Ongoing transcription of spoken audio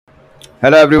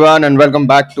Hello, everyone, and welcome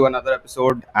back to another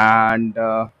episode. And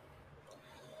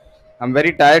I'm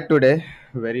very tired today.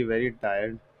 Very, very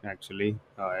tired, actually.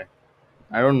 I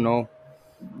don't know.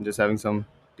 Just having some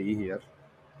tea here.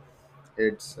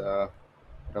 It's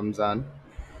Ramzan,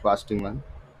 fasting month,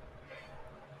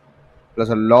 plus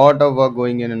a lot of work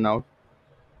going in and out,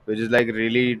 which is like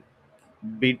really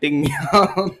beating me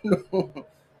up.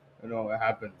 It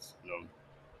happens.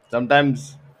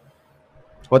 Sometimes,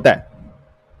 what that?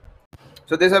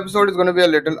 So this episode is going to be a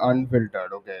little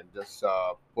unfiltered. Okay, just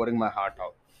pouring my heart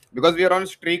out because we are on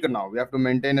streak now. We have to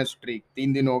maintain a streak.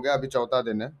 3 दिन हो गया, अभी चौथा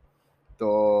दिन है.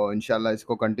 तो इंशाल्लाह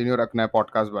इसको कंटिन्यू रखना है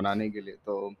पॉडकास्ट बनाने के लिए.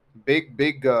 तो बिग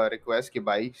बिग रिक्वेस्ट कि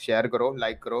भाई शेयर करो,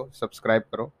 लाइक करो, सब्सक्राइब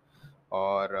करो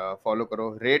और फॉलो करो.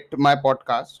 Rate my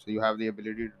podcast. You have the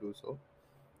ability to do सो.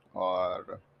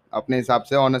 और अपने हिसाब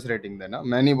से ऑनेस्ट रेटिंग देना.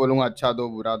 मैं नहीं बोलूँगा अच्छा दो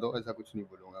बुरा दो, ऐसा कुछ नहीं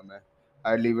बोलूँगा मैं.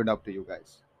 I leave it up to you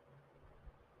guys.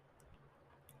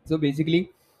 So basically,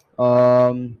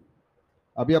 um,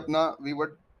 अभी अपना we were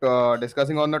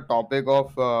discussing on the topic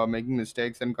of making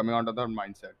mistakes and coming out of that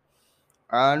mindset.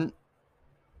 And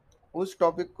उस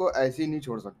टॉपिक को ऐसे ही नहीं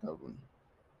छोड़ सकता अपन.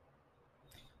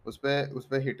 उस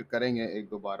पे हिट करेंगे एक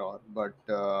दो बार और.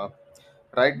 But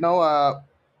right now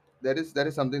there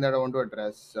is something that I want to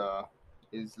address.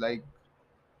 Is like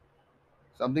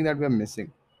something that we are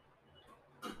missing.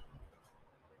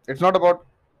 It's not about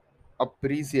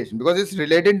appreciation because it's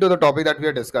related to the topic that we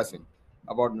are discussing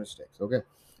about mistakes. Okay,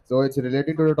 so it's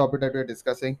related to the topic that we are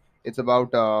discussing. It's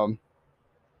about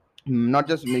not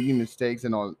just making mistakes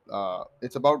and all.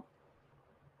 It's about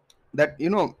that,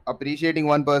 appreciating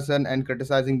one person and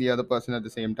criticizing the other person at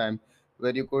the same time,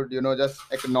 where you could, just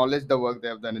acknowledge the work they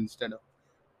have done instead of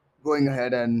going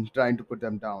ahead and trying to put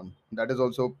them down. That is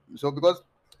also so because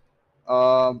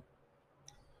uh,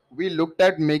 we looked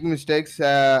at making mistakes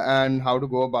and how to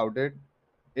go about it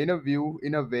in a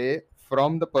way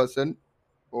from the person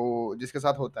जिसके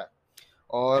साथ होता है.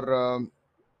 और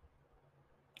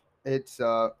it's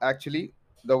actually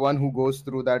the one who goes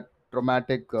through that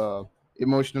traumatic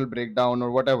emotional breakdown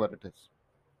or whatever it is.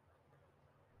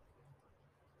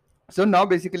 So now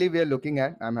basically we are looking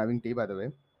at, I'm having tea by the way.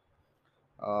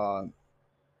 uh,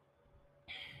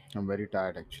 I'm very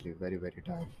tired, actually, very very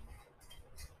tired,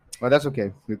 but that's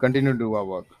okay. We continue to do our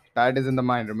work. Tired is in the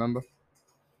mind, remember.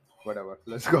 Whatever,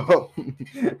 let's go.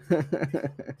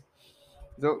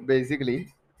 So basically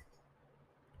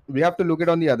we have to look it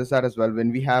on the other side as well.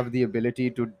 When we have the ability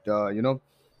to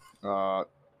uh,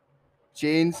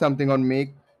 change something or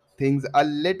make things a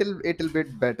little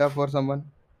bit better for someone.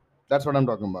 That's what I'm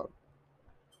talking about.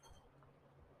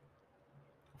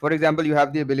 For example, you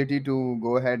have the ability to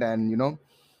go ahead and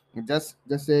just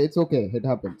say it's okay, it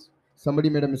happens. Somebody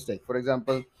made a mistake. For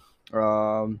example,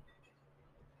 um,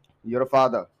 you're a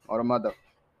father or a mother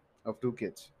of two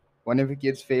kids. One of your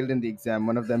kids failed in the exam,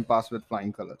 one of them passed with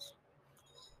flying colors.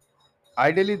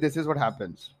 Ideally, this is what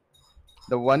happens.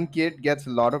 The one kid gets a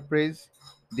lot of praise,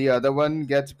 the other one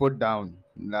gets put down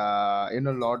in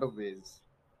a lot of ways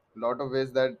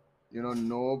that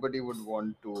nobody would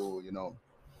want to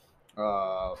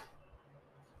uh,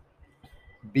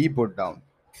 be put down.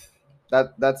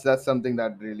 That's something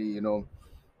that really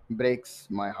breaks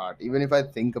my heart even if I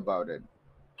think about it.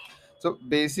 So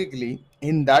basically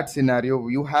in that scenario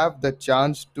you have the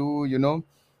chance to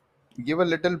give a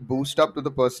little boost up to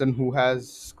the person who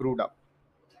has screwed up.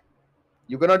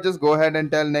 You cannot just go ahead and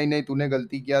tell nahi nahi तूने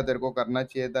गलती किया तेरे को करना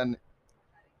चाहिए था.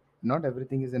 Not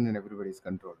everything is in everybody's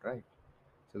control, right?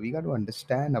 So we got to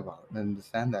understand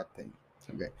that thing.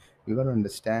 Okay, we got to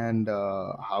understand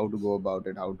how to go about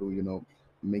it, how to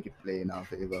make it play in our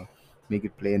favor, make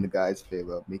it play in the guy's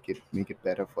favor, make it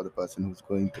better for the person who's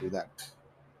going through that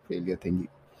failure thingy.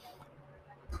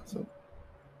 So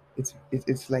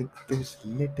it's like those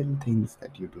little things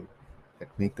that you do that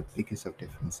make the biggest of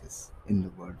differences in the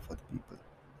world for the people.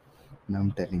 And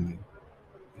I'm telling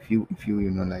you, if you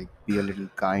like be a little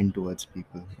kind towards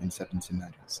people in certain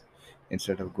scenarios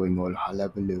instead of going all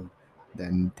hullabaloo,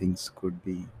 then things could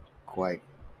be quite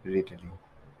really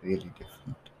really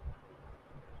different.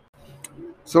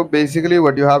 So basically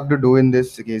what you have to do in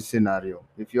this case scenario,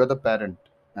 if you're the parent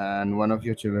and one of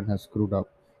your children has screwed up,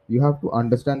 you have to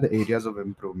understand the areas of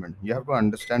improvement. You have to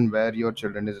understand where your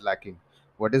children is lacking.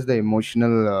 What is the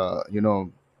emotional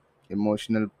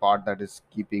emotional part that is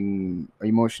keeping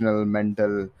emotional,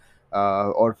 mental,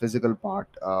 or physical part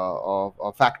of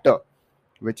a factor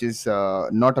which is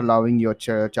not allowing your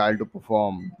child to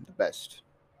perform the best.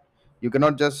 You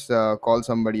cannot just call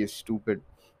somebody stupid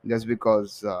just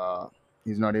because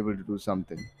he's not able to do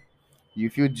something.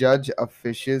 If you judge a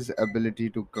fish's ability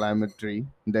to climb a tree,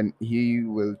 then he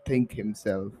will think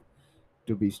himself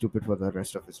to be stupid for the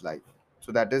rest of his life.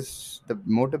 So that is the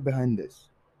motive behind this.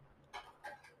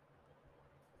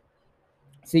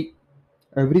 See,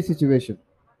 every situation,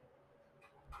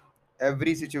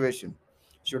 every situation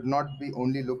should not be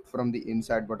only looked from the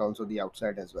inside but also the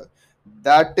outside as well.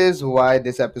 That is why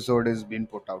this episode is being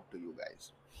put out to you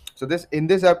guys. So this in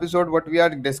this episode, what we are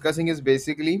discussing is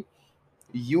basically,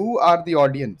 you are the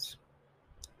audience.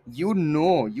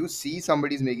 You see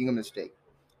somebody's making a mistake.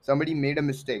 Somebody made a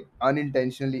mistake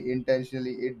unintentionally,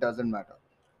 intentionally, it doesn't matter.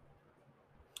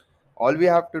 All we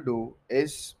have to do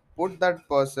is put that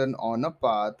person on a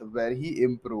path where he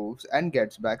improves and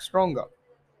gets back stronger.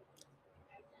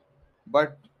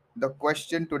 But the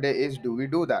question today is, do we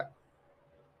do that?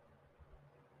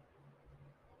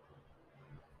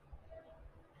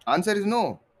 Answer is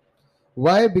no.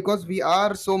 Why? Because we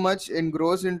are so much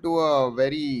engrossed into a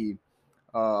very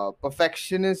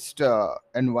perfectionist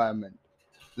environment.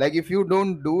 Like if you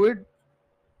don't do it,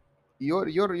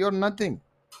 you're nothing.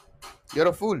 You're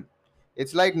a fool.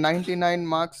 It's like 99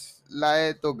 marks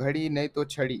laye to ghadi nahi to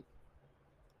chhadi.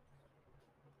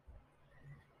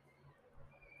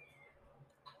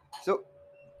 So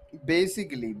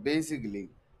basically,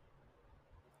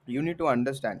 you need to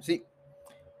understand. See,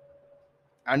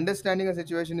 understanding a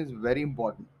situation is very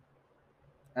important,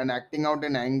 and acting out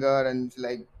in anger and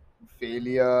like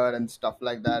failure and stuff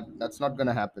like that, that's not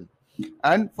gonna happen.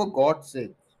 And for God's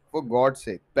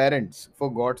sake, parents,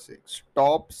 for God's sake,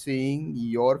 stop seeing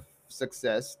your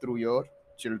success through your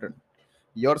children.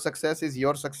 Your success is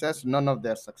your success, none of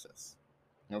their success.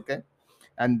 Okay?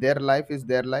 And their life is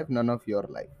their life, none of your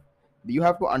life. You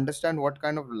have to understand what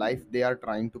kind of life they are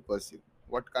trying to pursue,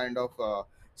 what kind of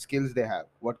skills they have,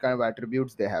 what kind of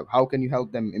attributes they have, how can you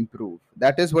help them improve.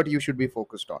 That is what you should be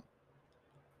focused on,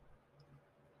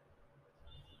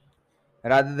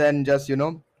 rather than just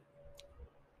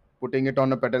putting it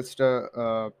on a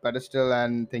pedestal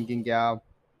and thinking, yeah,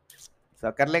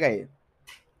 सब कर लेगा ये,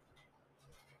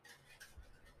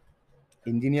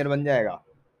 engineer बन जाएगा,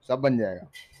 सब बन जाएगा.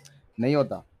 नहीं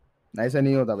होता, ऐसा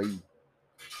नहीं होता भाई.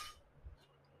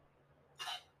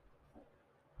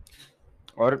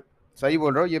 और सही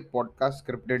बोल रहा हूँ, ये पॉडकास्ट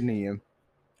स्क्रिप्टेड नहीं है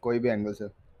कोई भी एंगल से.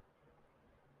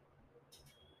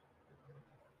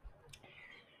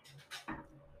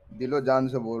 दिलो जान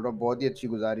से बोल रहा हूँ, बहुत ही अच्छी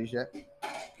गुजारिश है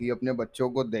कि अपने बच्चों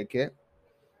को देखे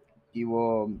कि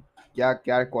वो क्या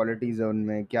क्या क्वालिटीज है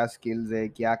उनमें, क्या स्किल्स है,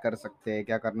 क्या कर सकते हैं,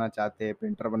 क्या करना चाहते हैं,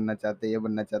 पेंटर बनना चाहते हैं, ये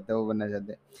बनना चाहते हैं, वो बनना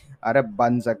चाहते हैं. अरे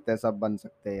बन सकते हैं, सब बन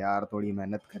सकते हैं यार. थोड़ी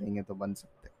मेहनत करेंगे तो बन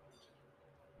सकते हैं,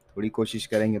 थोड़ी कोशिश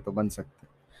करेंगे तो बन सकते हैं,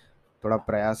 थोड़ा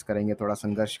प्रयास करेंगे, थोड़ा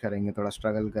संघर्ष करेंगे, थोड़ा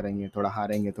स्ट्रगल करेंगे, थोड़ा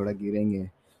हारेंगे, थोड़ा गिरेंगे,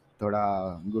 थोड़ा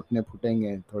घुटने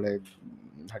फूटेंगे, थोड़े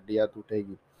हड्डियाँ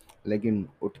टूटेगी, लेकिन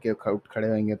उठ खड़े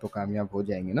होंगे तो कामयाब हो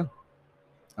जाएंगे ना,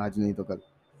 आज नहीं तो कल.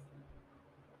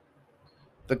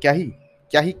 तो क्या ही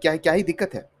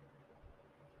दिक्कत है?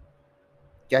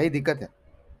 क्या ही दिक्कत है?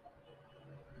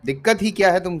 दिक्कत ही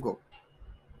क्या है तुमको?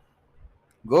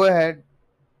 Go ahead.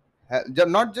 जब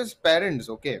not just parents,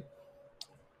 okay,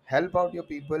 help out your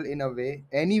people in a way,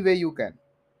 any way you can.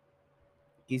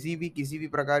 किसी भी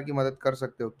प्रकार की मदद कर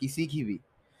सकते हो, किसी की भी.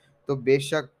 तो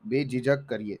बेशक बेझिझक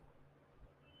करिए,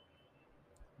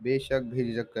 बेशक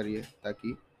बेझिझक करिए,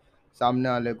 ताकि सामने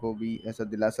वाले को भी ऐसा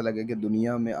दिलासा लगे कि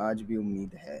दुनिया में आज भी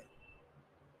उम्मीद है,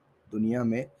 दुनिया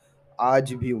में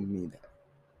आज भी उम्मीद है.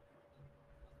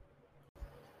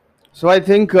 सो आई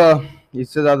थिंक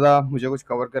इससे ज़्यादा मुझे कुछ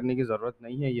कवर करने की ज़रूरत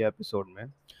नहीं है ये एपिसोड में,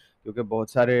 क्योंकि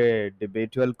बहुत सारे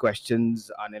डिबेटुअल क्वेश्चंस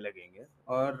आने लगेंगे,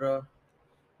 और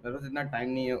मेरे पास इतना टाइम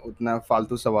नहीं है उतना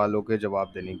फालतू सवालों के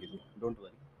जवाब देने के लिए. Don't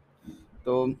worry.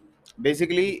 तो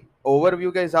बेसिकली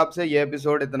ओवरव्यू के हिसाब से ये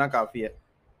एपिसोड इतना काफ़ी है.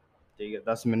 ठीक है,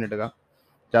 10 मिनट का,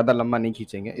 ज़्यादा लंबा नहीं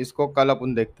खींचेंगे इसको. कल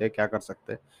अपन देखते हैं क्या कर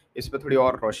सकते हैं, इस पर थोड़ी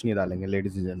और रोशनी डालेंगे.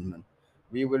 Ladies and gentleman,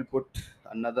 we will put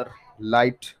another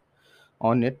light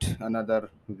on it, another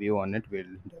view on it.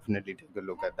 We'll definitely take a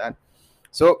look at that.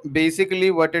 So basically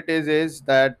what it is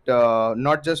that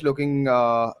not just looking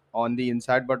on the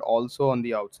inside but also on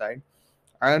the outside,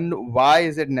 and why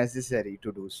is it necessary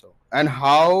to do so, and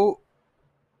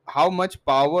how much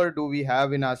power do we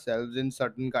have in ourselves in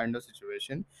certain kind of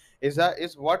situation, is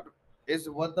what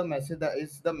the message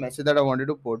that I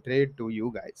wanted to portray to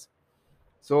you guys.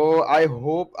 So I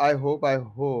hope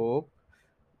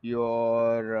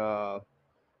your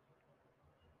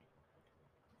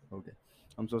okay.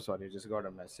 I'm so sorry. I just got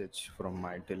a message from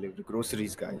my delivery.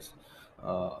 Groceries, guys.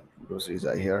 Groceries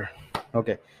are here.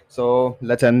 Okay. So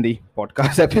let's end the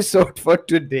podcast episode for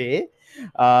today.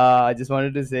 I just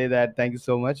wanted to say that thank you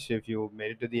so much if you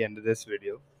made it to the end of this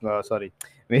video. Sorry,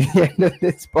 made the end of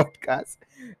this podcast.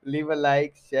 Leave a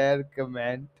like, share,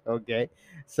 comment. Okay,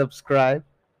 subscribe,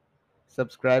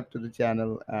 subscribe to the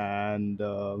channel, and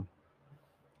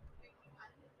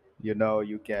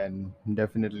you can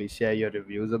definitely share your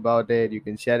reviews about it. You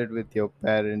can share it with your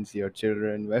parents, your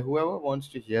children, whoever wants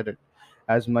to hear it,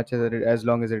 as much as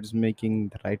long as it is making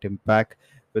the right impact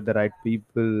with the right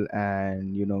people,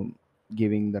 and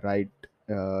giving the right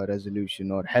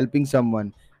resolution, or helping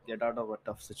someone get out of a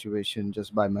tough situation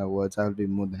just by my words. I'll be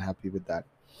more than happy with that.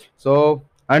 So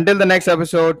until the next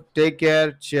episode, take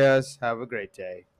care, cheers, have a great day.